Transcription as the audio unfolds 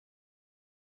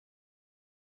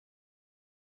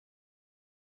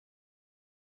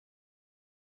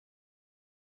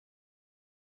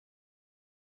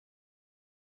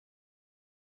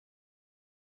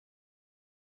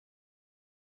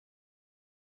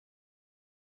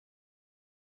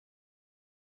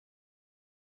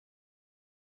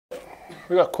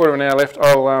we've got a quarter of an hour left.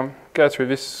 I'll go through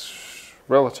this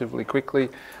relatively quickly.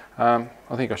 I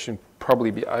think I should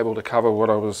probably be able to cover what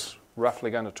I was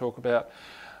roughly going to talk about.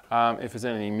 If there's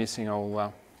anything missing,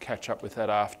 I'll catch up with that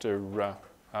after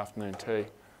afternoon tea.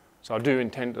 So I do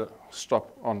intend to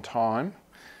stop on time.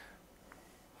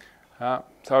 So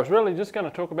I was really just going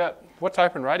to talk about what's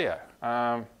Open Radio.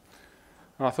 And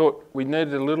I thought we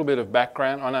needed a little bit of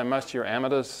background. I know most of you are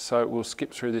amateurs, so we'll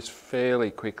skip through this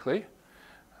fairly quickly,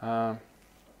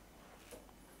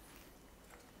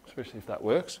 especially if that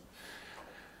works.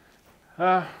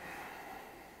 So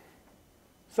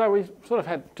we sort of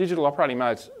had digital operating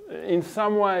modes. In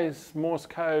some ways, Morse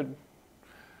code,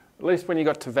 at least when you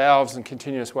got to valves and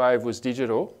continuous wave, was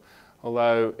digital,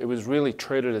 although it was really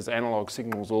treated as analog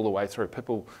signals all the way through.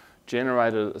 People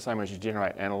generated it the same way as you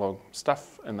generate analog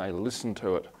stuff, and they listened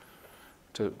to it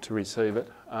to receive it.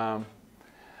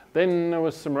 Then there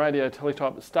was some radio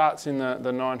teletype that starts in the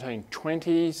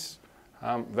 1920s,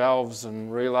 valves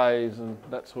and relays and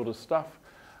that sort of stuff.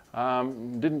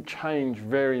 Didn't change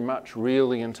very much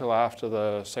really until after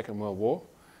the Second World War.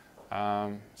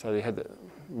 So they had the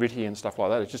RTTY and stuff like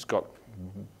that. It just got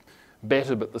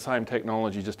better, but the same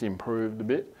technology just improved a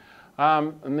bit.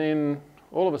 And then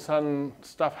all of a sudden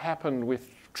stuff happened with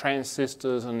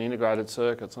transistors and integrated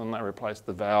circuits, and they replaced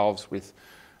the valves with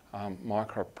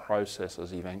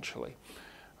microprocessors eventually.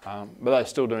 But they're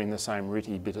still doing the same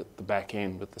RTTY bit at the back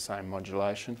end with the same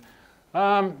modulation.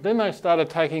 Then they started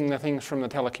taking the things from the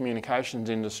telecommunications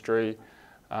industry,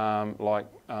 like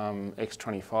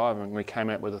X25, and we came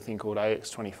out with a thing called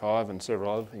AX25 and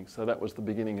several other things. So that was the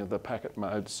beginning of the packet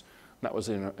modes. That was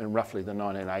in roughly the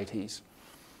 1980s.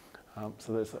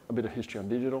 So there's a bit of history on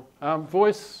digital.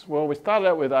 Voice, well, we started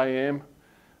out with AM,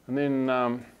 and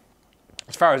then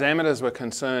as far as amateurs were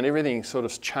concerned, everything sort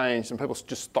of changed and people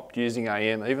just stopped using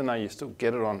AM, even though you still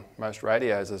get it on most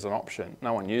radios as an option.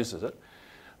 No one uses it.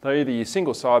 They either use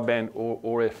single sideband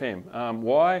or FM.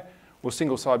 Why? Well,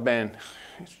 single sideband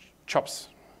chops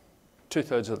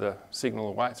 2/3 of the signal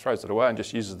away, throws it away and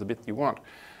just uses the bit you want.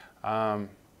 So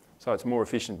it's more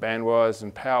efficient band-wise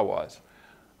and power-wise.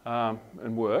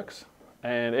 And works.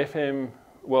 And FM,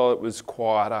 well, it was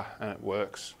quieter and it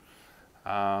works.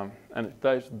 And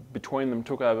those between them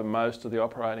took over most of the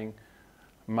operating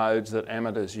modes that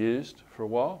amateurs used for a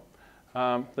while.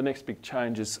 The next big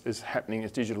change is happening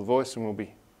is digital voice, and we'll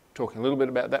be talking a little bit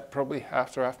about that probably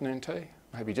after afternoon tea,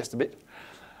 maybe just a bit.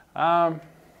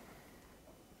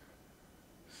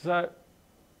 So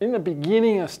in the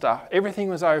beginning of stuff, everything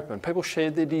was open. People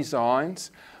shared their designs.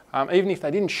 Even if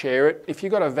they didn't share it, if you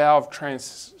got a valve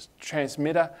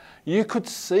transmitter, you could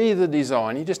see the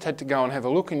design. You just had to go and have a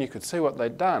look and you could see what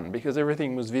they'd done because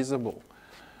everything was visible.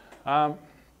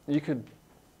 You could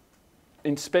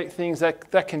inspect things.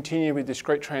 That continued with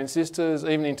discrete transistors,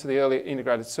 even into the early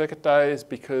integrated circuit days,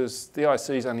 because the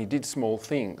ICs only did small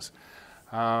things.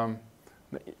 You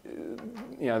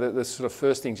know, the sort of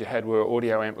first things you had were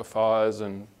audio amplifiers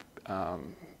and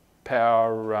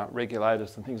power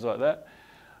regulators and things like that.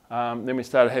 Then we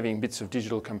started having bits of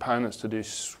digital components to do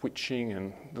switching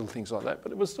and little things like that,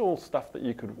 but it was all stuff that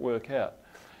you could work out.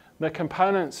 The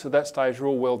components at that stage were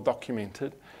all well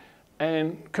documented,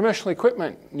 and commercial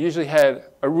equipment usually had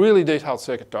a really detailed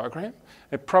circuit diagram.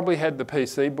 It probably had the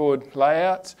PC board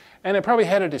layouts, and it probably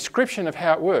had a description of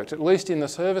how it worked, at least in the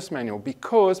service manual,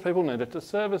 because people needed to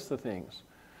service the things.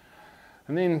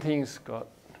 And then things got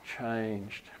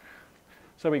changed.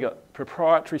 So we got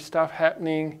proprietary stuff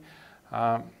happening.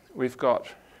 We've got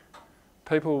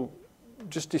people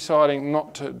just deciding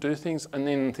not to do things, and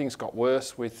then things got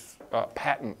worse with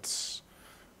patents,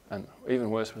 and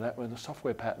even worse with that were the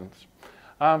software patents.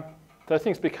 So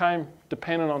things became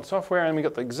dependent on software, and we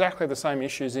got exactly the same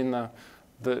issues in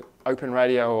the open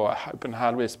radio or open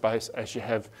hardware space as you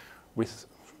have with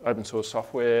open source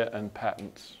software and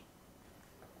patents.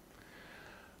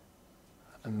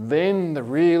 And then the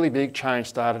really big change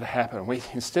started to happen.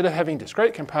 Instead of having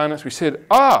discrete components, we said,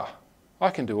 I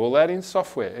can do all that in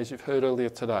software, as you've heard earlier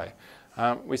today.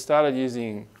 We started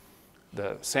using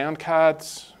the sound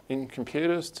cards in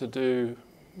computers to do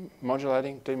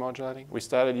modulating, demodulating. We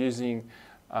started using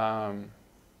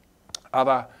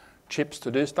other chips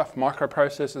to do stuff,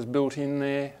 microprocessors built in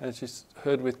there, as you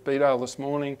heard with Beedale this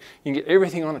morning. You can get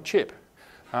everything on a chip.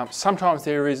 Sometimes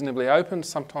they're reasonably open,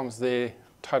 sometimes they're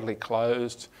totally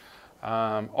closed.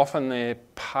 Often they're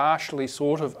partially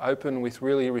sort of open with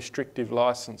really restrictive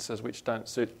licenses which don't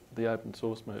suit the open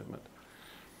source movement.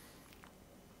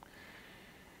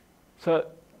 So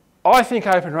I think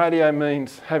open radio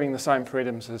means having the same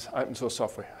freedoms as open source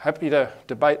software. Happy to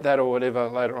debate that or whatever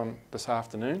later on this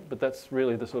afternoon, but that's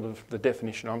really the sort of the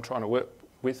definition I'm trying to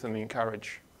with and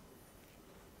encourage.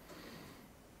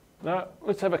 Now,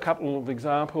 let's have a couple of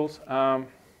examples.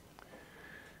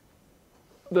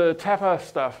 The TAPA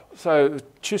stuff. So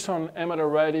Tucson amateur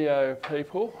radio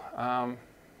people, a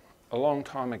long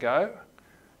time ago,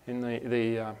 in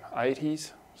the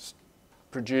 80s,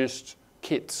 produced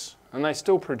kits, and they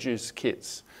still produce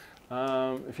kits.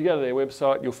 If you go to their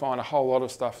website, you'll find a whole lot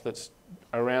of stuff that's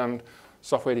around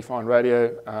software-defined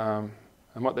radio,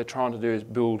 and what they're trying to do is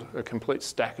build a complete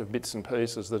stack of bits and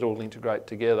pieces that all integrate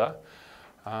together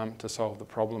to solve the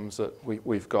problems that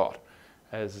we've got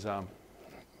as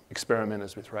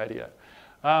experimenters with radio.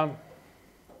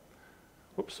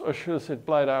 Oops, I should have said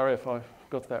Blade RF, I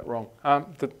got that wrong.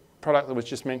 The product that was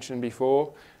just mentioned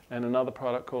before and another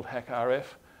product called Hack RF,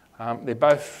 they're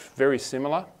both very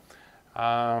similar.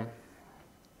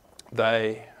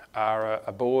 They are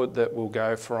a board that will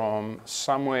go from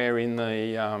somewhere in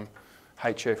the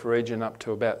HF region up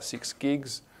to about 6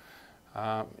 gigs,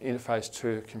 interface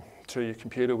to your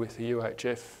computer with the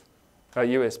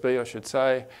USB, I should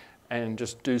say, and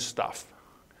just do stuff.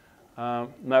 They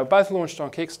were both launched on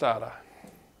Kickstarter.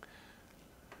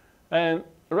 And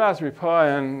Raspberry Pi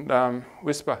and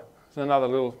Whisper is another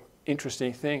little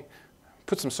interesting thing.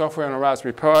 Put some software on a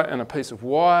Raspberry Pi and a piece of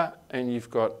wire, and you've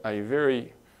got a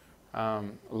very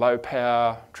low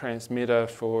power transmitter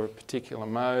for a particular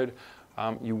mode.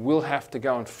 You will have to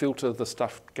go and filter the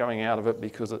stuff going out of it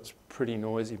because it's pretty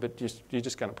noisy, but you're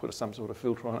just going to put some sort of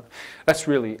filter on it. That's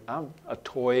really a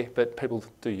toy, but people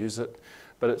do use it.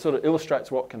 But it sort of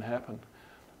illustrates what can happen.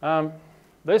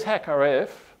 There's Hack RF.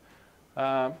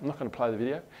 I'm not going to play the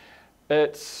video.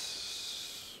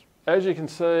 It's, as you can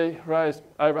see, raised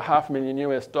over $500,000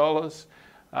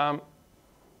 US.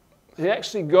 He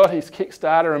actually got his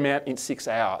Kickstarter amount in 6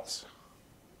 hours.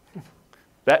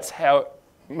 That's how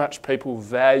much people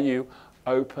value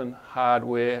open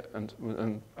hardware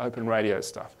and open radio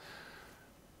stuff.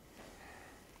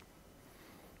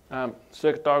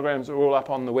 Circuit diagrams are all up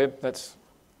on the web. That's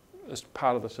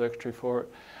part of the circuitry for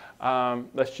it.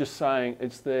 That's just saying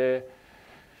it's there.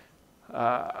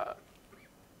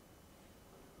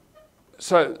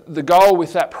 So the goal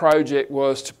with that project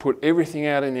was to put everything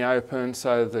out in the open,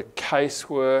 so the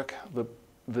casework,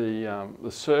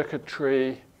 the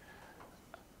circuitry,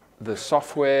 the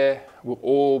software will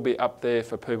all be up there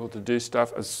for people to do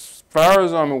stuff. As far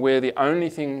as I'm aware, the only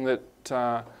thing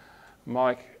that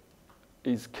Mike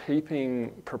is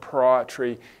keeping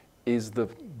proprietary is the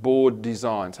board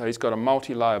design. So he's got a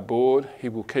multi-layer board. He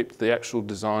will keep the actual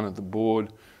design of the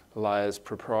board layers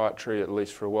proprietary, at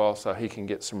least for a while, so he can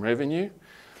get some revenue.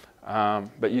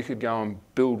 But you could go and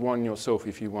build one yourself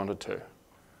if you wanted to.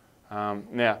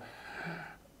 Now,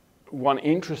 one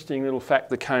interesting little fact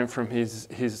that came from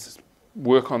his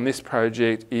work on this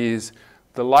project is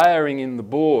the layering in the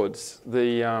boards.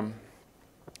 The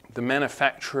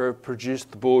manufacturer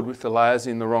produced the board with the layers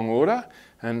in the wrong order,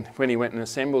 and when he went and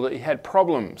assembled it, he had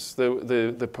problems.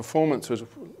 The performance was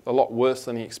a lot worse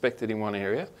than he expected in one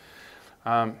area.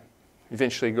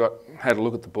 Eventually had a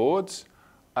look at the boards.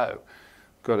 Oh,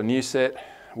 got a new set,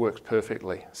 works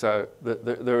perfectly. So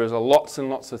there is lots and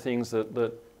lots of things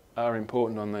that are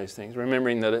important on these things,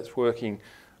 remembering that it's working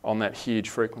on that huge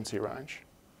frequency range.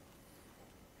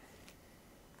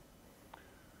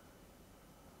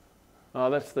 Oh,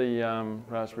 that's the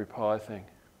Raspberry Pi thing.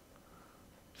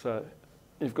 So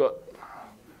you've got,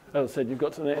 as I said, you've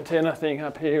got an antenna thing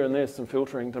up here, and there's some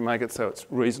filtering to make it so it's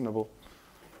reasonable.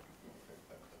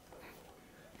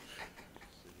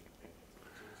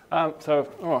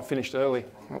 I finished early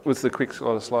with the quick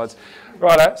lot of slides.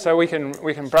 Righto, so we can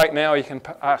break now. You can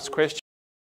ask questions.